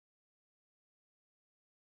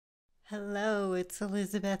Hello, it's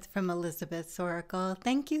Elizabeth from Elizabeth's Oracle.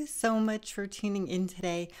 Thank you so much for tuning in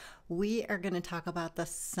today. We are going to talk about the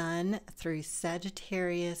Sun through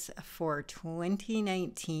Sagittarius for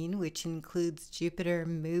 2019, which includes Jupiter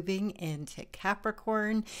moving into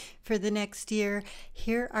Capricorn for the next year.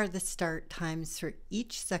 Here are the start times for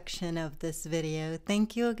each section of this video.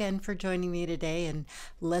 Thank you again for joining me today, and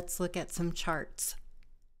let's look at some charts.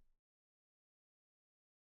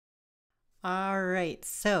 All right,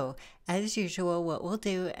 so as usual, what we'll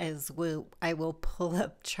do is I will pull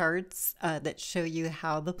up charts that show you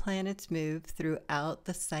how the planets move throughout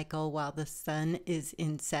the cycle while the Sun is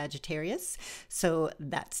in Sagittarius. So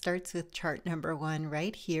that starts with chart number 1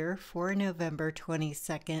 right here for November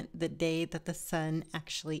 22nd, the day that the Sun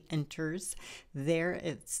actually enters. There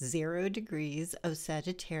it's 0 degrees of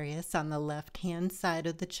Sagittarius on the left-hand side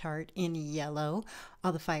of the chart in yellow.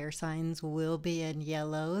 All the fire signs will be in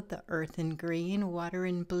yellow, the earth in green, water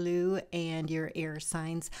in blue, and your air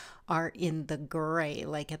signs are in the gray,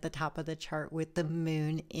 like at the top of the chart with the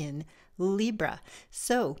moon in Libra.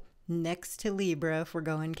 So next to Libra, if we're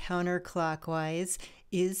going counterclockwise,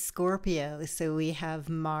 is Scorpio. So we have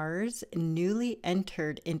Mars newly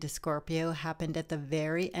entered into Scorpio, happened at the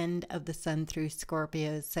very end of the Sun through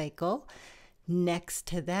Scorpio cycle. Next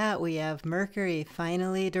to that, we have Mercury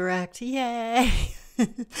finally direct. Yay!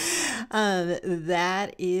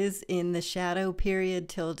 That is in the shadow period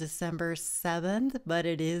till December 7th, but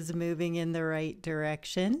it is moving in the right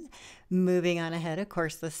direction. Moving on ahead, of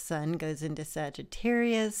course, the Sun goes into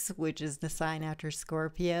Sagittarius, which is the sign after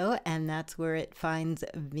Scorpio, and that's where it finds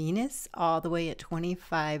Venus all the way at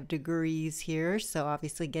 25 degrees here. So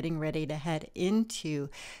obviously getting ready to head into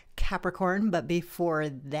Capricorn, but before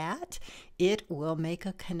that, it will make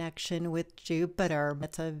a connection with Jupiter.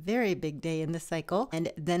 It's a very big day in the cycle.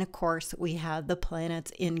 And then, of course, we have the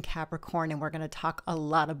planets in Capricorn, and we're going to talk a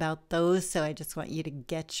lot about those. So I just want you to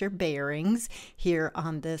get your bearings here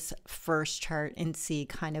on this first chart and see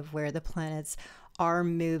kind of where the planets are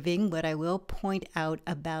moving. What I will point out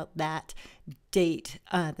about that date,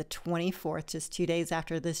 the 24th, just 2 days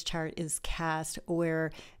after this chart is cast,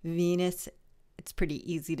 where Venus, it's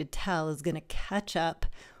pretty easy to tell, is going to catch up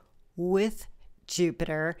with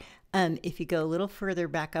Jupiter. If you go a little further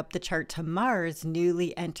back up the chart to Mars,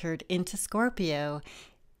 newly entered into Scorpio,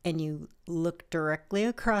 and you look directly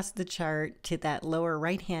across the chart to that lower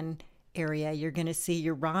right-hand area, you're going to see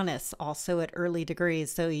Uranus also at early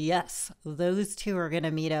degrees. So yes, those two are going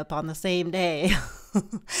to meet up on the same day.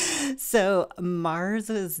 So Mars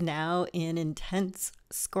is now in intense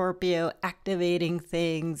Scorpio, activating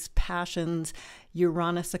things, passions.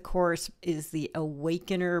 Uranus, of course, is the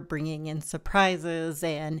awakener, bringing in surprises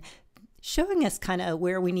and showing us kind of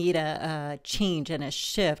where we need a change and a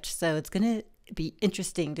shift. So it's going to be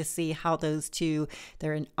interesting to see how those two,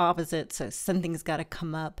 they're in opposites, so something's got to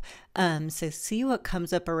come up. So see what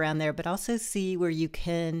comes up around there, but also see where you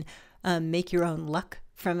can make your own luck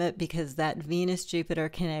from it, because that Venus-Jupiter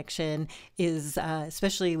connection is,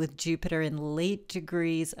 especially with Jupiter in late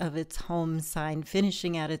degrees of its home sign,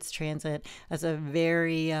 finishing out its transit, as a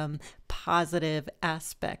very positive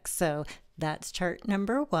aspect. So that's chart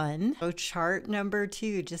number 1. So chart number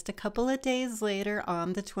 2, just a couple of days later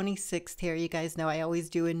on the 26th here. You guys know I always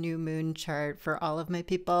do a new moon chart for all of my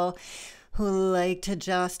people who like to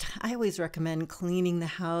just, I always recommend cleaning the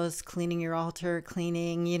house, cleaning your altar,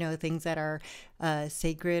 cleaning, things that are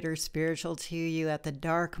sacred or spiritual to you at the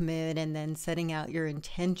dark moon, and then setting out your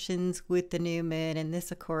intentions with the new moon. And this,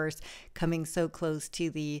 of course, coming so close to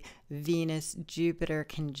the Venus-Jupiter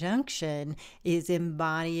conjunction, is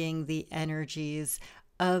embodying the energies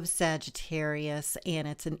of Sagittarius, and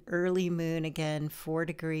it's an early moon again, 4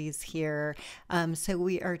 degrees here. So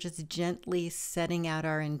we are just gently setting out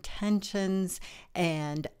our intentions,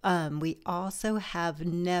 and we also have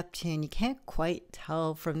Neptune. You can't quite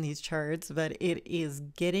tell from these charts, but it is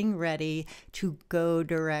getting ready to go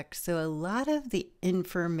direct. So a lot of the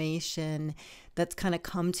information that's kind of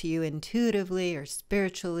come to you intuitively or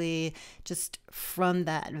spiritually, just from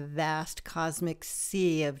that vast cosmic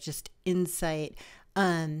sea of just insight,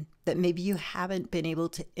 that maybe you haven't been able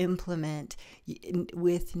to implement.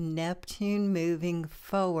 With Neptune moving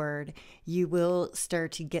forward, you will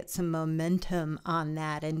start to get some momentum on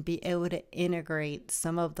that and be able to integrate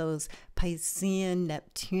some of those Piscean,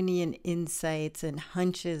 Neptunian insights and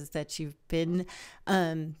hunches that you've been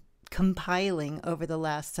compiling over the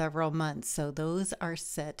last several months. So those are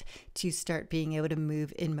set to start being able to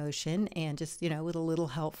move in motion, and just, with a little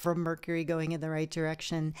help from Mercury going in the right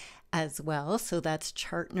direction as well. So that's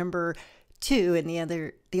chart number 2. And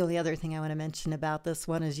the only other thing I want to mention about this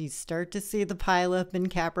one is you start to see the pile up in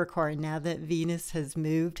Capricorn now that Venus has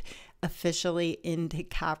moved officially into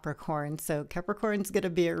Capricorn. So Capricorn's going to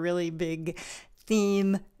be a really big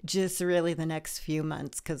theme just really the next few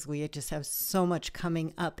months because we just have so much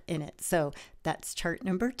coming up in it. So that's chart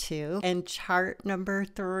number 2. And chart number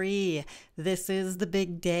 3, this is the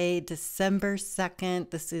big day, December 2nd.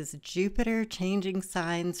 This is Jupiter changing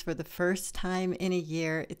signs for the first time in a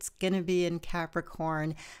year. It's going to be in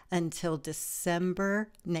Capricorn until December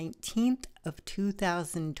 19th of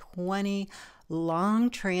 2020. Long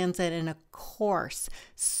transit, and of course,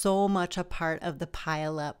 so much a part of the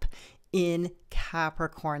pileup in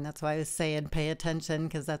Capricorn. That's why I was saying pay attention,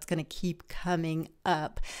 because that's going to keep coming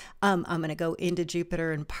up. I'm going to go into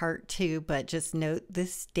Jupiter in part 2, but just note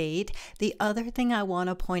this date. The other thing I want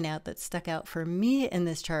to point out that stuck out for me in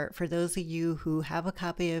this chart, for those of you who have a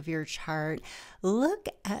copy of your chart, look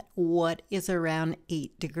at what is around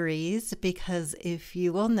 8 degrees, because if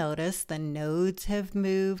you will notice, the nodes have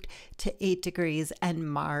moved to 8 degrees and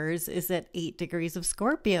Mars is at 8 degrees of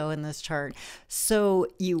Scorpio in this chart. So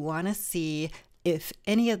you want to see if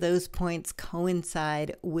any of those points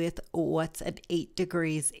coincide with what's at 8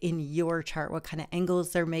 degrees in your chart, what kind of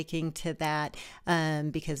angles they're making to that,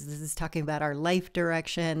 because this is talking about our life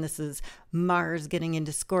direction. This is Mars getting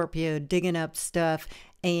into Scorpio, digging up stuff,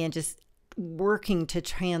 and just working to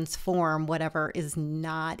transform whatever is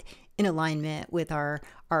not in alignment with our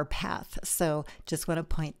path. So just want to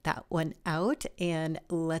point that one out, and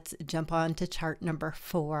let's jump on to chart number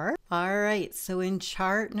 4. All right, so in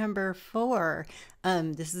chart number 4,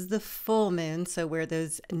 this is the full moon, so where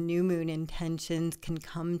those new moon intentions can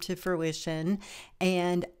come to fruition,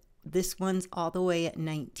 and this one's all the way at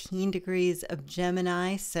 19 degrees of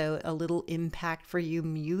Gemini, so a little impact for you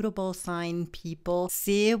mutable sign people.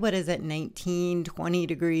 See what is at 19, 20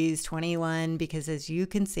 degrees, 21, because as you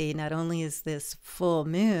can see, not only is this full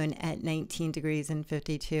moon at 19 degrees and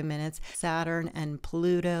 52 minutes, Saturn and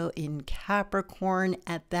Pluto in Capricorn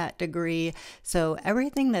at that degree. So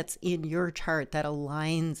everything that's in your chart that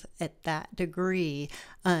aligns at that degree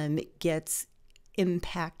gets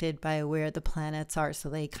impacted by where the planets are, so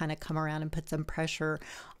they kind of come around and put some pressure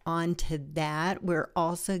onto that. We're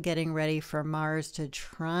also getting ready for Mars to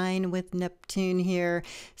trine with Neptune here,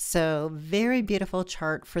 so very beautiful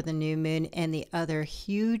chart for the new moon. And the other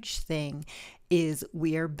huge thing is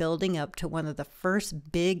we are building up to one of the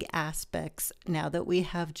first big aspects. Now that we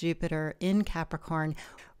have Jupiter in Capricorn,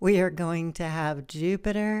 we are going to have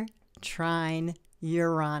Jupiter trine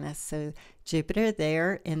Uranus. So Jupiter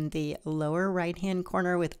there in the lower right hand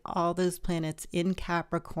corner with all those planets in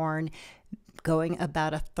Capricorn, going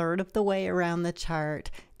about a third of the way around the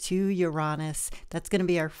chart to Uranus. That's going to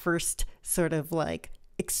be our first sort of like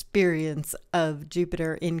experience of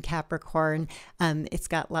Jupiter in Capricorn. It's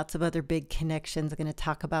got lots of other big connections. I'm going to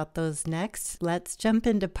talk about those next. Let's jump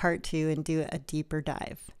into part 2 and do a deeper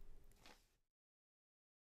dive.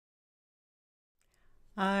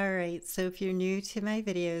 All right, so if you're new to my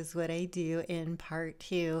videos, what I do in part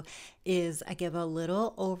 2 is I give a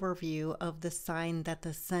little overview of the sign that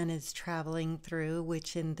the sun is traveling through,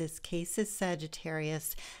 which in this case is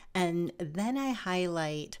Sagittarius, and then I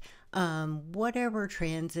highlight whatever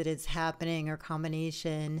transit is happening or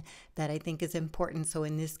combination that I think is important. So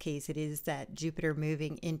in this case, it is that Jupiter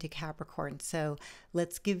moving into Capricorn. So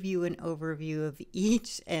let's give you an overview of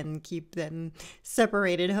each and keep them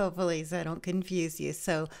separated, hopefully, so I don't confuse you.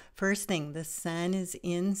 So first thing, the sun is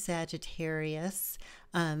in Sagittarius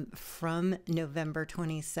from November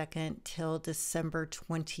 22nd till December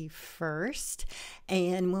 21st.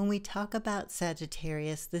 And when we talk about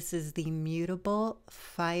Sagittarius, this is the mutable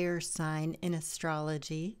fire sign in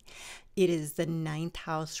astrology. It is the 9th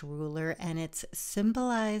house ruler, and it's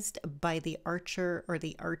symbolized by the archer or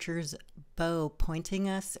the archer's bow pointing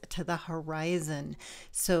us to the horizon.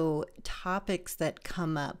 So topics that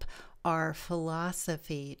come up are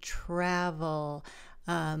philosophy, travel,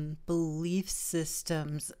 belief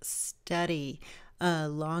systems, study,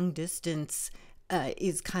 long distance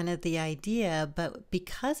is kind of the idea, but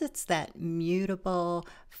because it's that mutable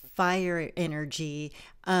fire energy,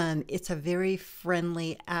 it's a very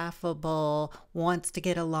friendly, affable, wants to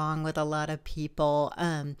get along with a lot of people.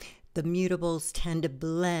 The mutables tend to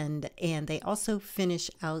blend, and they also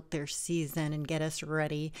finish out their season and get us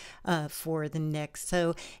ready for the next.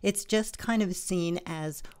 So it's just kind of seen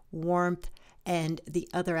as warmth. And the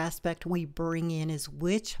other aspect we bring in is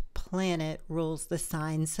which planet rules the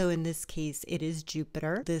sign. So in this case, it is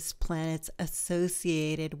Jupiter. This planet's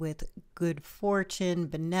associated with good fortune,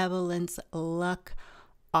 benevolence, luck,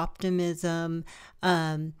 optimism.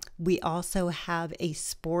 We also have a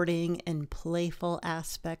sporting and playful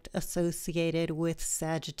aspect associated with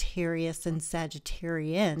Sagittarius and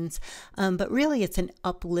Sagittarians. But really, it's an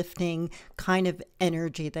uplifting kind of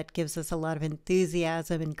energy that gives us a lot of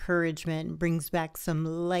enthusiasm, encouragement, brings back some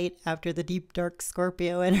light after the deep, dark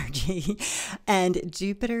Scorpio energy. And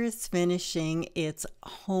Jupiter is finishing its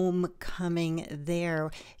homecoming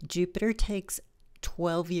there. Jupiter takes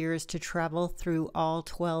 12 years to travel through all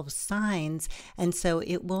 12 signs, and so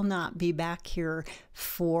it will not be back here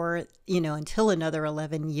for until another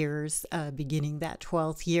 11 years, beginning that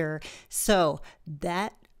 12th year. So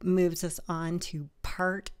that moves us on to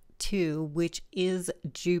part 2, which is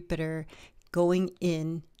Jupiter going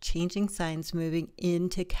in, changing signs, moving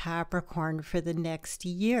into Capricorn for the next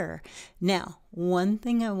year. Now, one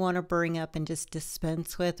thing I want to bring up and just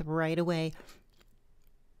dispense with right away.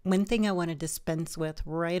 One thing I want to dispense with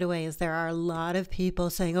right away is there are a lot of people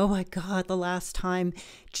saying, oh my God, the last time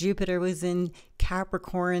Jupiter was in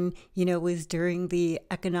Capricorn, was during the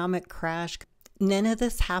economic crash. None of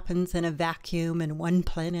this happens in a vacuum and one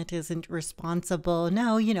planet isn't responsible.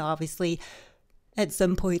 No, obviously at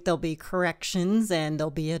some point there'll be corrections and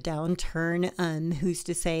there'll be a downturn. Who's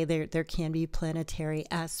to say there can be planetary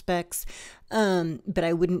aspects, but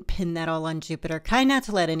I wouldn't pin that all on Jupiter. Try not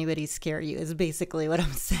to let anybody scare you is basically what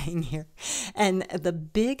I'm saying here. And the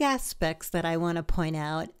big aspects that I want to point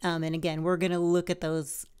out, and again, we're going to look at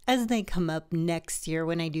those as they come up next year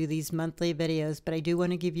when I do these monthly videos, but I do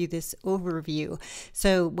want to give you this overview.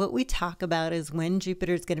 So what we talk about is when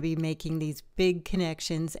Jupiter is going to be making these big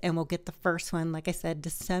connections, and we'll get the first one, like I said,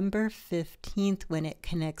 December 15th when it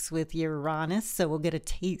connects with Uranus. So we'll get a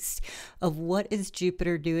taste of what is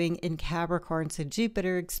Jupiter doing in Capricorn. So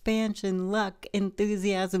Jupiter, expansion, luck,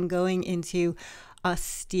 enthusiasm, going into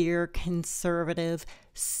austere, conservative,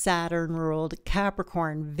 Saturn-ruled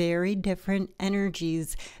Capricorn. Very different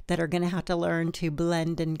energies that are going to have to learn to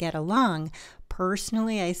blend and get along.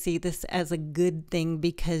 Personally, I see this as a good thing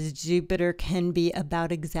because Jupiter can be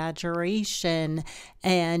about exaggeration,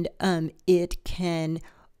 and it can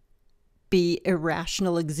be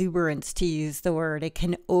irrational exuberance, to use the word. It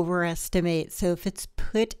can overestimate. So if it's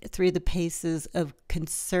put through the paces of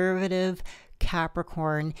conservative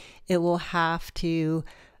Capricorn, it will have to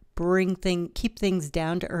keep things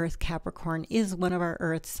down to earth. Capricorn is one of our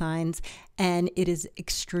earth signs, and it is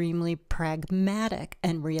extremely pragmatic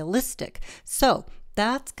and realistic. So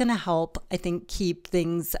that's going to help, I think, keep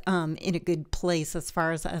things in a good place as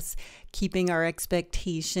far as us keeping our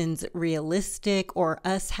expectations realistic, or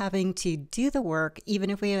us having to do the work.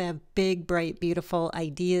 Even if we have big, bright, beautiful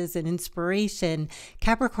ideas and inspiration,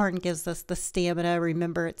 Capricorn gives us the stamina.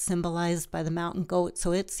 Remember, it's symbolized by the mountain goat.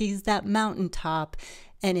 So it sees that mountaintop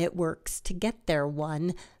and it works to get there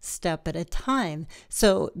one step at a time.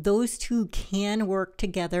 So those two can work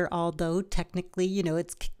together, although technically,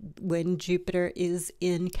 it's when Jupiter is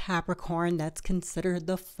in Capricorn, that's considered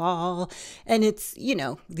the fall. And it's,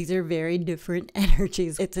 these are very different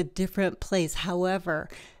energies. It's a different place. However,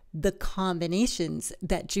 the combinations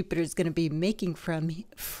that Jupiter is going to be making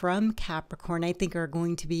from Capricorn, I think, are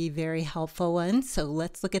going to be very helpful ones. So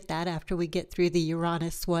let's look at that after we get through the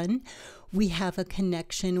Uranus one. We have a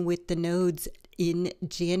connection with the nodes in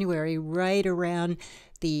January, right around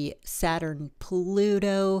the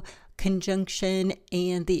Saturn-Pluto conjunction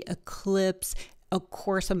and the eclipse. Of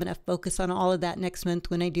course, I'm going to focus on all of that next month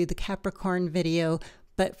when I do the Capricorn video.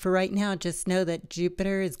 But for right now, just know that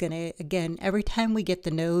Jupiter is going to, again, every time we get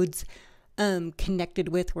the nodes connected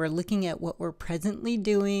with, we're looking at what we're presently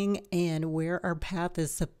doing and where our path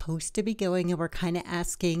is supposed to be going. And we're kind of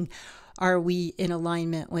asking, are we in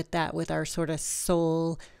alignment with that, with our sort of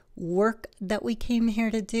soul work that we came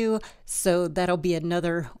here to do? So that'll be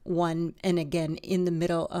another one. And again, in the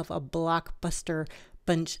middle of a blockbuster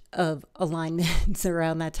bunch of alignments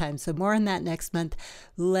around that time. So more on that next month.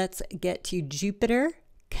 Let's get to Jupiter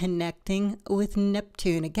connecting with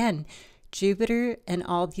Neptune. Again, Jupiter and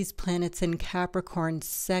all these planets in Capricorn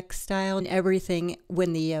sextile and everything.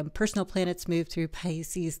 When the personal planets move through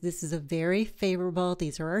Pisces, this is a very favorable,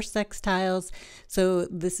 these are our sextiles. So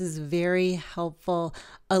this is very helpful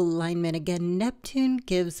alignment. Again, Neptune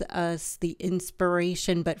gives us the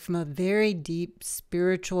inspiration, but from a very deep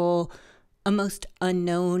spiritual, almost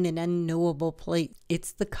unknown and unknowable place.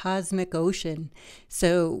 It's the cosmic ocean.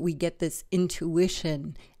 So we get this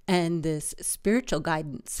intuition and this spiritual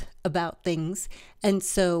guidance about things. And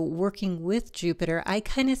so working with Jupiter, I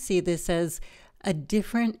kind of see this as a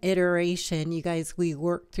different iteration. You guys, we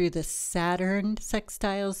worked through the Saturn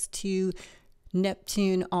sextiles to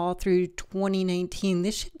Neptune all through 2019.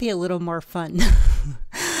 This should be a little more fun.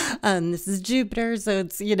 This is Jupiter, so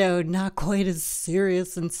it's, not quite as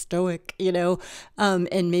serious and stoic,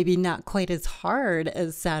 and maybe not quite as hard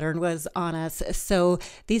as Saturn was on us. So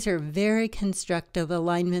these are very constructive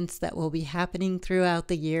alignments that will be happening throughout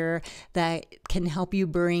the year that can help you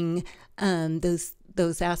bring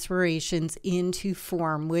those aspirations into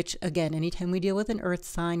form, which again, anytime we deal with an earth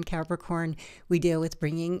sign, Capricorn, we deal with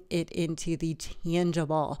bringing it into the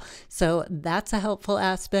tangible. So that's a helpful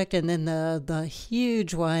aspect. And then the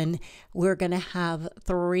huge one, we're going to have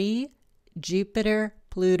 3 Jupiter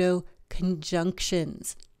Pluto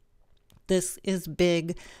conjunctions. This is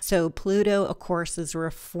big. So Pluto, of course, is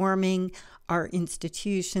reforming our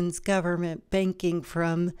institutions, government, banking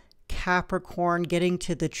from Capricorn, getting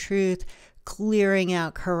to the truth, clearing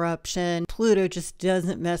out corruption. Pluto just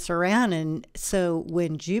doesn't mess around. And so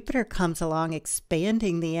when Jupiter comes along,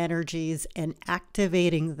 expanding the energies and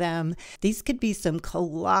activating them, these could be some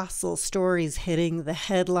colossal stories hitting the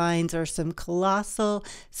headlines, or some colossal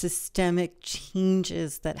systemic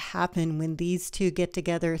changes that happen when these two get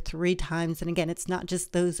together 3 times. And again, it's not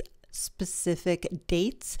just those specific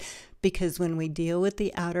dates, because when we deal with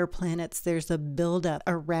the outer planets, there's a buildup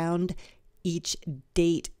around each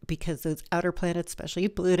date, because those outer planets, especially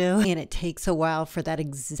Pluto, and it takes a while for that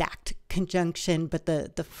exact conjunction, but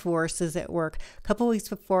the force is at work a couple weeks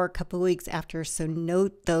before, a couple weeks after. So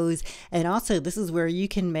note those. And also, this is where you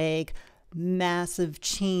can make massive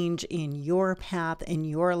change in your path, in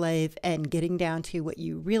your life, and getting down to what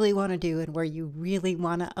you really want to do and where you really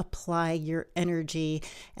want to apply your energy.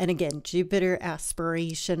 And again, Jupiter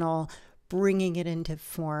aspirational, bringing it into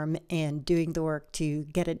form and doing the work to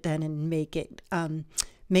get it done and make it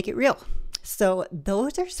real. So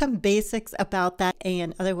those are some basics about that.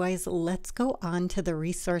 And otherwise, let's go on to the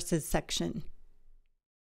resources section.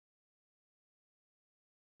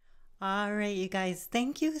 All right, you guys,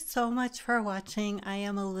 thank you so much for watching. I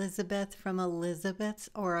am Elizabeth from Elizabeth's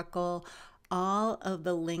Oracle. All of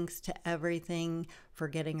the links to everything for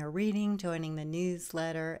getting a reading, joining the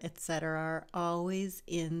newsletter, etc., are always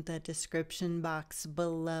in the description box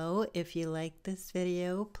below. If you like this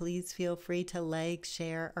video, please feel free to like,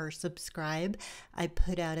 share, or subscribe. I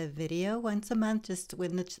put out a video once a month just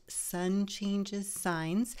when the sun changes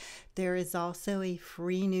signs. There is also a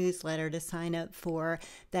free newsletter to sign up for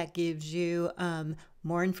that gives you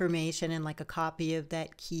more information and like a copy of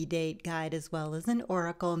that key date guide, as well as an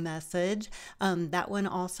oracle message. That one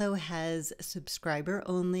also has subscriber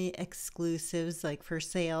only exclusives, like for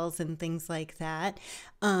sales and things like that.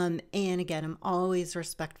 And again, I'm always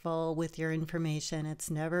respectful with your information. It's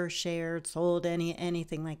never shared, sold,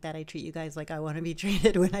 anything like that. I treat you guys like I want to be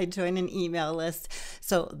treated when I join an email list.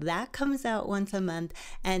 So that comes out once a month.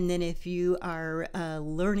 And then if you are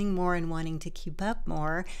learning more and wanting to keep up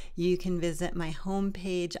more, you can visit my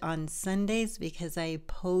homepage on Sundays, because I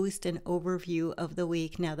post an overview of the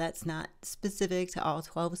week. Now, that's not specific to all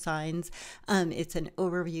 12 signs. It's an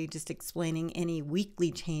overview just explaining any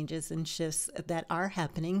weekly changes and shifts that are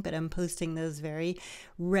happening, but I'm posting those very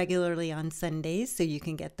regularly on Sundays, so you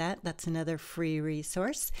can get that. That's another free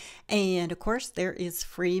resource. And of course, there is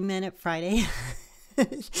Free Minute Friday.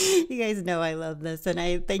 You guys know I love this, and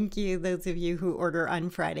I thank you, those of you who order on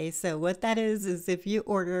Friday. So what that is if you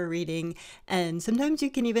order a reading, and sometimes you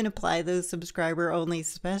can even apply those subscriber only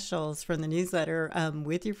specials from the newsletter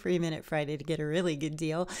with your Free Minute Friday to get a really good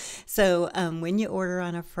deal. So when you order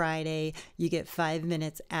on a Friday, you get 5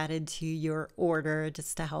 minutes added to your order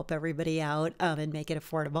just to help everybody out and make it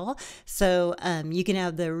affordable. So you can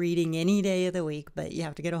have the reading any day of the week, but you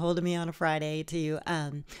have to get a hold of me on a Friday to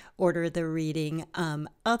order the reading.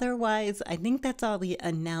 Otherwise, I think that's all the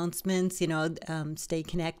announcements, stay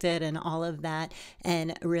connected and all of that.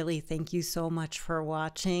 And really, thank you so much for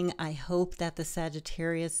watching. I hope that the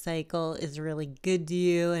Sagittarius cycle is really good to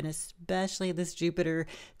you, and especially this Jupiter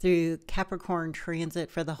through Capricorn transit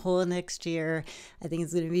for the whole next year. I think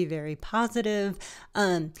it's going to be very positive.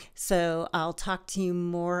 So I'll talk to you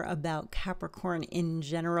more about Capricorn in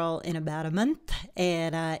general in about a month.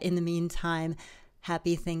 And in the meantime,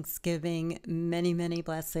 happy Thanksgiving, many, many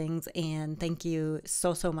blessings, and thank you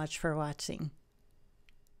so much for watching.